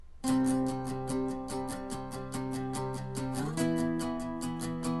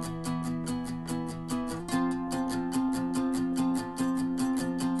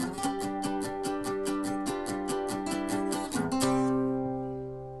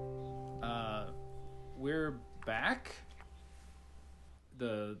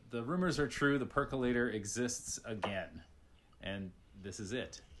the rumors are true. The percolator exists again, and this is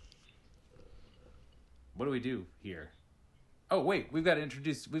it. What do we do here? Oh, wait, we've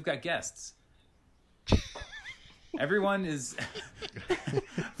got guests. Everyone is...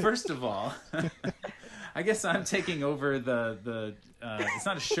 First of all, I guess I'm taking over the it's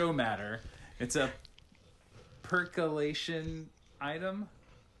not a show matter. It's a percolation item.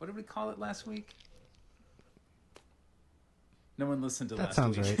 What did we call it last week? No one listened to last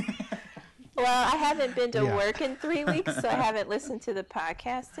week. That sounds right. Well, I haven't been to work in 3 weeks, so I haven't listened to the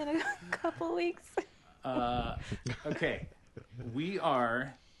podcast in a couple weeks. Okay. We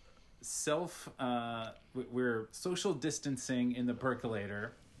are we're social distancing in the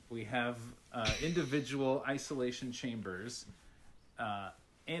percolator. We have individual isolation chambers.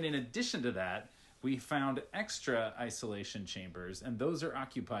 And in addition to that, we found extra isolation chambers, and those are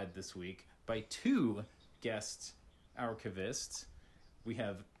occupied this week by 2 guest Hourchivists. We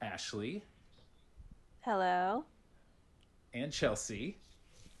have Ashley. Hello. And Chelsea.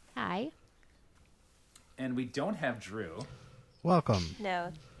 Hi. And we don't have Drew. Welcome.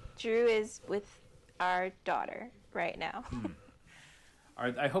 No, Drew is with our daughter right now.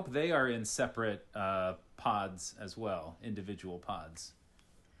 I hope they are in separate pods as well, individual pods.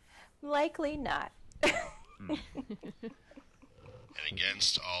 Likely not. And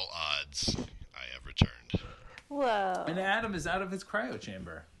against all odds, I have returned. Whoa. And Adam is out of his cryo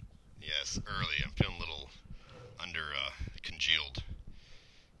chamber. Yes, early. I'm feeling a little congealed.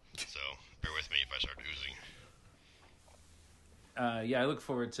 So bear with me if I start oozing. Yeah, I look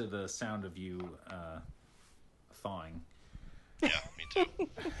forward to the sound of you thawing. Yeah, me too.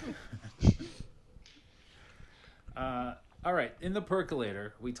 All right, in the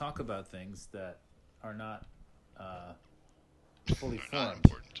percolator, we talk about things that are not fully formed. Not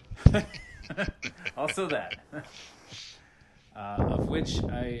important. Also that. Of which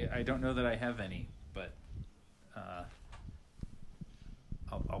I don't know that I have any, but I'll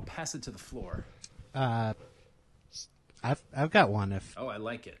pass it to the floor. I've got one. I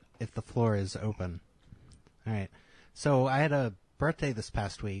like it. If the floor is open. All right. So I had a birthday this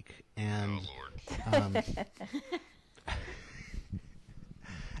past week, and Lord.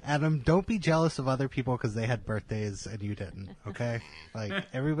 Adam, don't be jealous of other people because they had birthdays and you didn't. Okay, like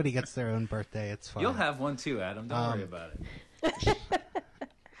everybody gets their own birthday. It's fine. You'll have one too, Adam. Don't worry about it.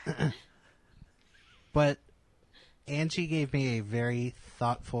 But Angie gave me a very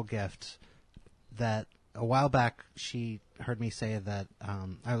thoughtful gift that a while back she heard me say that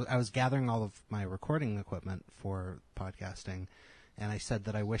I was gathering all of my recording equipment for podcasting, and I said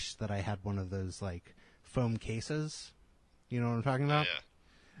that I wish that I had one of those like foam cases. You know what I'm talking about? Yeah.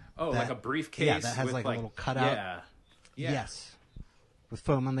 Oh, like a briefcase? Yeah, that has with like a little cutout. Yeah. Yes. With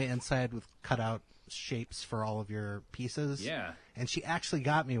foam on the inside with cutout shapes for all of your pieces. Yeah. And she actually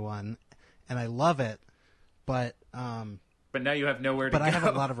got me one, and I love it, but... but now you have nowhere to go. But I have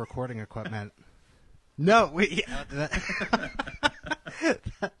a lot of recording equipment. No,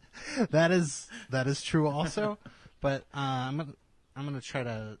 that is true also, but I'm gonna try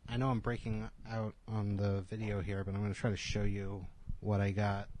to... I know I'm breaking out on the video here, but I'm gonna try to show you what I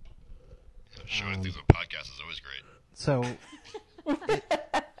got. Showing things on podcasts is always great. So,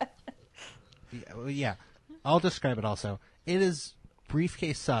 yeah, I'll describe it also. It is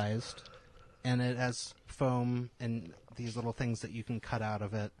briefcase sized, and it has foam and these little things that you can cut out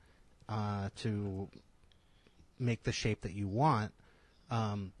of it to make the shape that you want.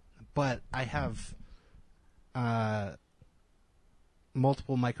 But I have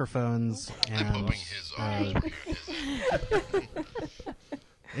multiple microphones and I'm hoping his audio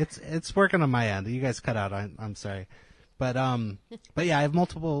it's working on my end. You guys cut out. I'm sorry, but yeah, I have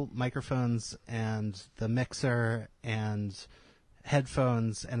multiple microphones and the mixer and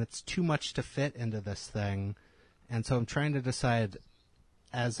headphones, and it's too much to fit into this thing, and so I'm trying to decide,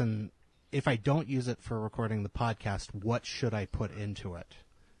 if I don't use it for recording the podcast, what should I put into it?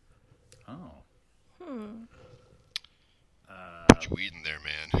 Oh. Put your weed in there,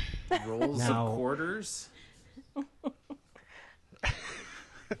 man. Rolls of quarters?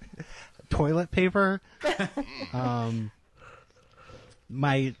 Toilet paper. If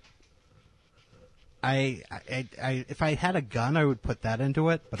I had a gun, I would put that into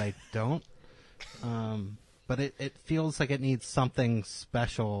it, but I don't. But it feels like it needs something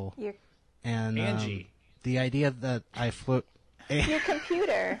special. And Angie, the idea that I float your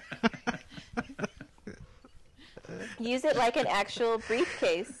computer. Use it like an actual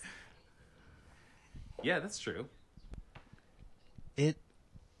briefcase. Yeah, that's true.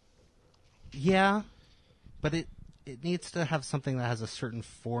 Yeah, but it needs to have something that has a certain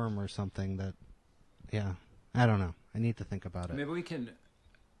form or something that, yeah, I don't know. I need to think about it. Maybe we can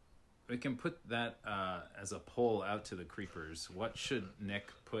we can put that as a poll out to the creepers. What should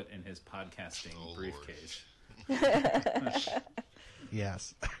Nick put in his podcasting briefcase?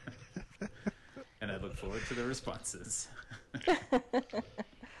 Yes. And I look forward to the responses.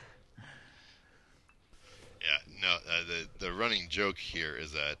 Yeah, no, the running joke here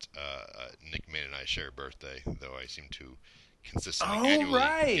is that Nick Main and I share a birthday, though I seem to consistently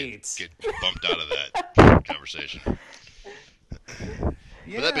annually get bumped out of that conversation.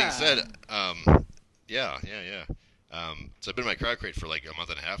 Yeah. But that being said, yeah. So I've been in my cryo-crate for like a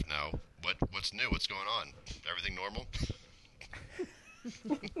month and a half now. What's new? What's going on? Everything normal?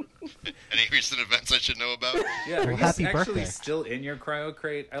 Any recent events I should know about? Yeah, are you happy actually birthday. still in your cryo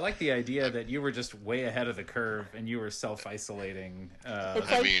crate? I like the idea that you were just way ahead of the curve and you were self-isolating.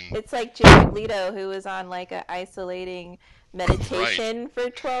 It's like Jared Leto, who was on like a isolating meditation for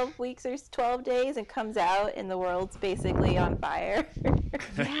 12 weeks or 12 days and comes out and the world's basically on fire.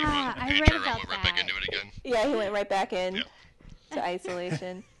 Yeah, I Did you read turn around, about went right back that. into it again? Yeah, he went right back in Yep. to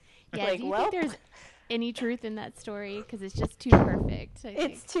isolation. Yeah, Like, do you well, think there's any truth in that story? Because it's just too perfect. I think.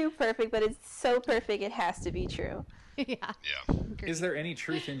 it's too perfect, but it's so perfect it has to be true. Yeah. Yeah. Is there any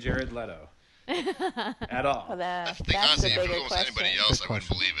truth in Jared Leto? At all? Well, I think that's honestly, the if it bigger was question. anybody else, Good I wouldn't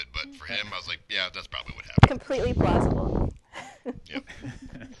question. believe it. But for him, I was like, yeah, that's probably what happened. Completely plausible. Yep.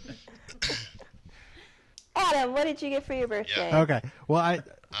 Adam, what did you get for your birthday? Okay. Well,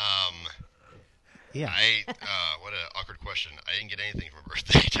 yeah. What an awkward question. I didn't get anything for my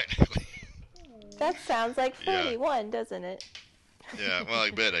birthday, technically. That sounds like Yeah. 41, doesn't it? Yeah, well,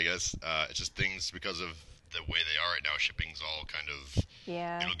 a bit, I guess. It's just things because of the way they are right now. Shipping's all kind of.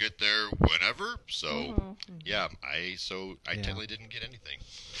 Yeah. It'll get there whenever. So, Mm-hmm. yeah, I technically didn't get anything.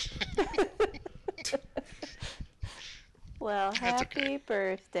 Well, That's happy okay.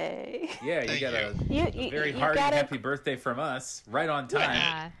 birthday. Yeah, you Thank got a You very you hearty got happy birthday from us, right on time.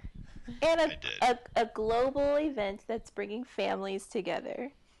 Yeah. and I did. a global event that's bringing families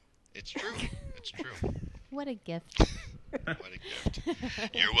together. It's true. It's true. What a gift. What a gift.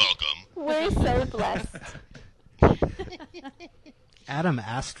 You're welcome. We're so blessed. Adam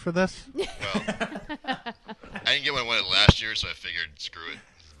asked for this. Well, I didn't get what I wanted last year, so I figured, screw it.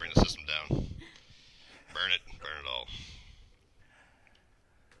 Bring the system down. Burn it all.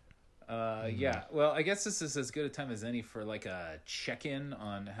 Yeah, well, I guess this is as good a time as any for like a check-in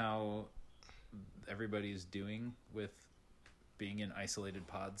on how everybody's doing with being in isolated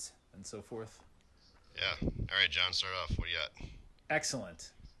pods and so forth. Yeah. All right, John, start off. What do you got?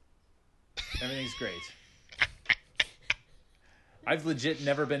 Excellent. Everything's great. I've legit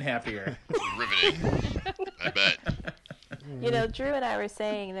never been happier. Riveting. I bet. You know, Drew and I were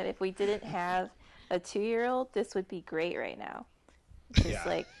saying that if we didn't have a 2-year-old, this would be great right now. Just Yeah.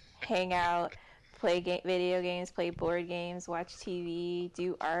 like hang out, play video games, play board games, watch TV,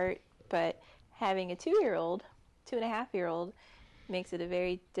 do art. But having a 2-year-old, 2.5-year-old, makes it a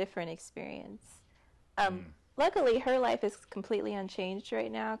very different experience. Luckily, her life is completely unchanged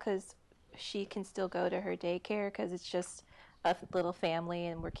right now because she can still go to her daycare because it's just a little family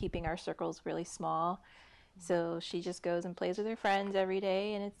and we're keeping our circles really small. So she just goes and plays with her friends every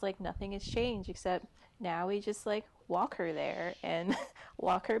day, and it's like nothing has changed except now we just like walk her there and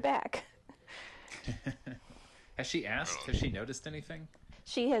walk her back. Has she asked? Has she noticed anything?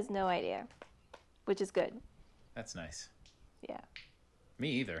 She has no idea, which is good. That's nice. Yeah.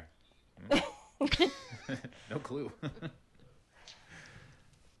 Me either. No clue.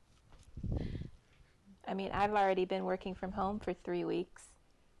 I mean, I've already been working from home for 3 weeks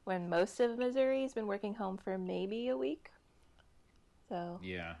when most of Missouri's been working home for maybe a week. So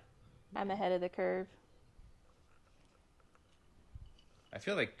Yeah. I'm ahead of the curve. I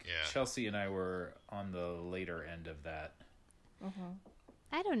feel like Yeah. Chelsea and I were on the later end of that.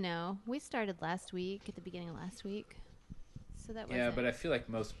 I don't know. We started last week, at the beginning of last week. So that was Yeah, but I feel like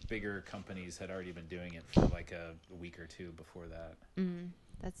most bigger companies had already been doing it for like a week or two before that.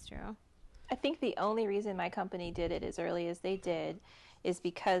 That's true. I think the only reason my company did it as early as they did is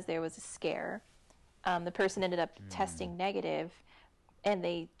because there was a scare. The person ended up testing negative, and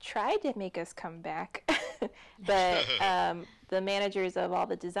they tried to make us come back. But the managers of all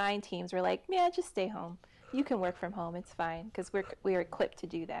the design teams were like, yeah, just stay home. You can work from home. It's fine, because we're equipped to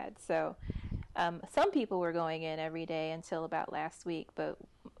do that. So some people were going in every day until about last week, but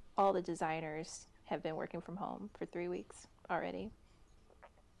all the designers have been working from home for 3 weeks already.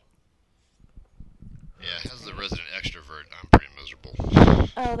 Yeah, as the resident extrovert, I'm pretty miserable.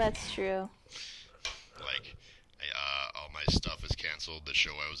 Oh, that's true. Like, all my stuff is canceled. The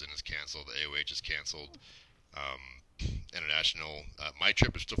show I was in is canceled. The AOH is canceled. International, my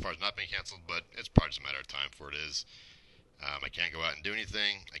trip is so far has not been canceled, but it's probably just a matter of time before it is. I can't go out and do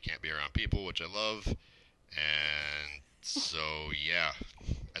anything. I can't be around people, which I love. And so, yeah.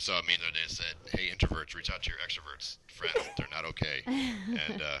 I saw a meme the other day that said, "Hey, introverts, reach out to your extroverts friends. They're not okay."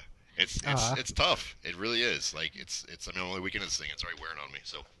 And it's tough. It really is. Like, it's I mean, only weekend is this thing. It's already wearing on me.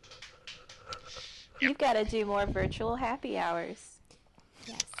 So, You've got to do more virtual happy hours.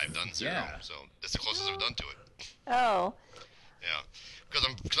 Yes. I've done 0, so that's the closest I've done to it. Oh. Yeah, because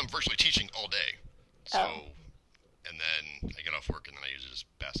I'm virtually teaching all day. So, and then I get off work and then I usually just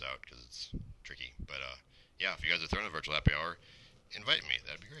pass out because it's tricky. But yeah, if you guys are throwing a virtual happy hour, invite me.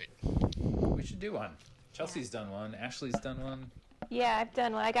 That'd be great. We should do one. Chelsea's done one. Ashley's done one. Yeah, I've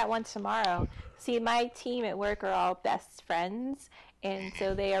done one. I got one tomorrow. See, my team at work are all best friends, and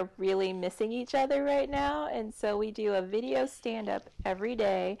so they are really missing each other right now. And so we do a video stand-up every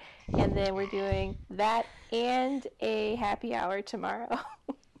day, and then we're doing that and a happy hour tomorrow.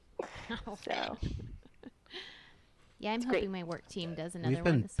 So, yeah, I'm hoping my work team does another We've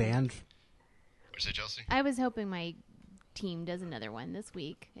one been this banned. week. What'd you say, Chelsea? I was hoping my team does another one this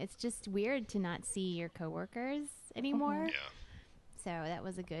week. It's just weird to not see your coworkers anymore. Yeah. So that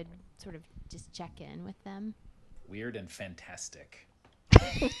was a good sort of just check-in with them. Weird and fantastic.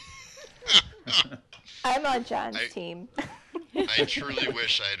 I'm on John's team. I truly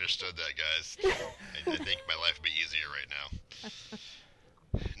wish I understood that, guys. I think my life would be easier right now.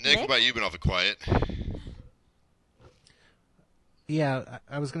 Nick, how about you? Been awful quiet. Yeah,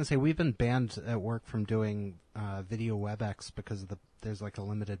 I was going to say we've been banned at work from doing video WebEx because of there's like a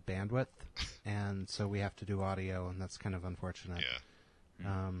limited bandwidth, and so we have to do audio, and that's kind of unfortunate.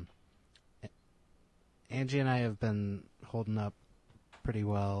 Yeah. Angie and I have been holding up pretty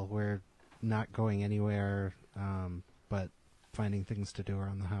well. We're not going anywhere, but finding things to do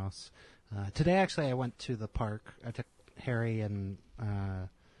around the house. Today, actually, I went to the park. I took Harry and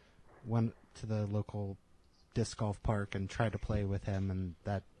went to the local disc golf park and tried to play with him, and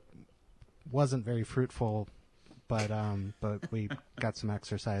that wasn't very fruitful. But we got some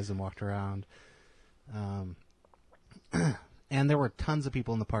exercise and walked around. And there were tons of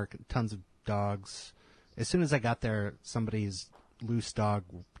people in the park, tons of dogs. As soon as I got there, somebody's loose dog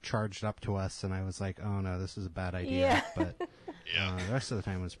charged up to us, and I was like, "Oh no, this is a bad idea." Yeah. But Yeah. the rest of the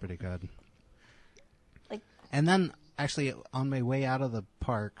time was pretty good. Like, And then, actually, on my way out of the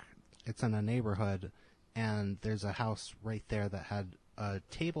park, it's in a neighborhood, and there's a house right there that had a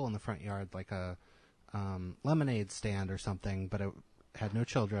table in the front yard, like a lemonade stand or something, but it had no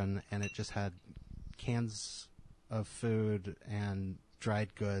children, and it just had cans of food and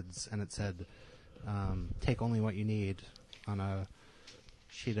dried goods, and it said, "Take only what you need," on a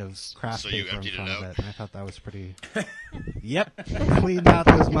sheet of craft So you paper in emptied it front of out? it, and I thought that was pretty... Yep, cleaned out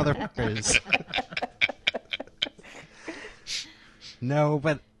those motherfuckers. No,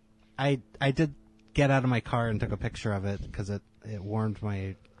 but I did get out of my car and took a picture of it because it warmed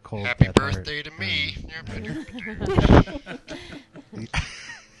my cold Happy dead heart. birthday to me.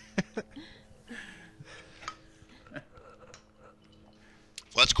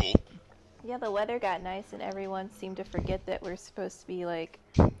 Well, that's cool. yeah, the weather got nice, and everyone seemed to forget that we're supposed to be, like,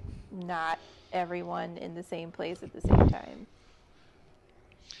 not everyone in the same place at the same time.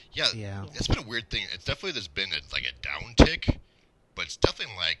 Yeah, it's been a weird thing. It's definitely there's been like a downtick, but it's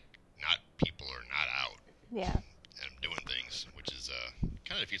definitely like not people are not out Yeah. and doing things, which is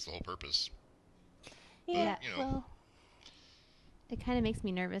kind of defeats the whole purpose. Yeah, you know. well, It kind of makes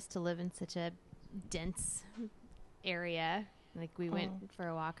me nervous to live in such a dense area. Like, we went for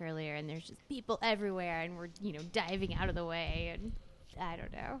a walk earlier, and there's just people everywhere, and we're, diving out of the way, and I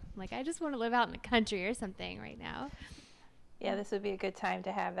don't know. Like, I just want to live out in the country or something right now. yeah, this would be a good time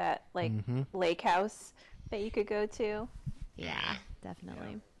to have that, like, Mhm. lake house that you could go to. Yeah,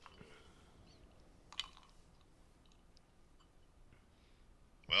 definitely.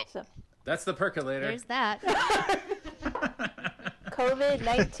 Well, So, That's the percolator. There's that.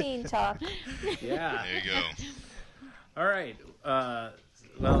 COVID-19 talk. Yeah. there you go. All right.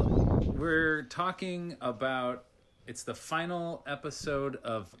 Well, we're talking about... It's the final episode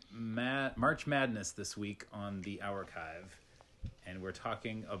of March Madness this week on the Archive. And we're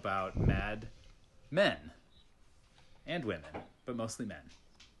talking about mad men. And women, but mostly men.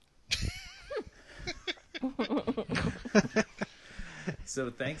 So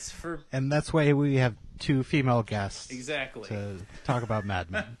thanks for... And that's why we have two female guests. Exactly. To talk about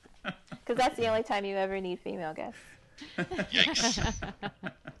Mad Men. Because that's the only time you ever need female guests. Yikes.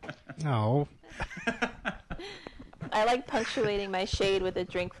 No. I like punctuating my shade with a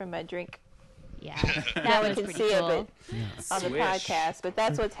drink from my drink. Yeah, No that one was can pretty see cool. it but on the Swish. podcast, but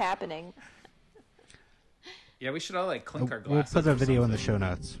that's what's happening. Yeah, we should all, like, clink our We'll glasses. put a or video in the something. show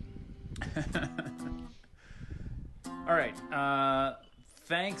notes. All right.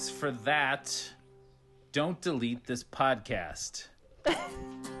 Thanks for that. Don't delete this podcast. There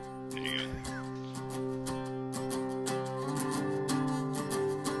you go.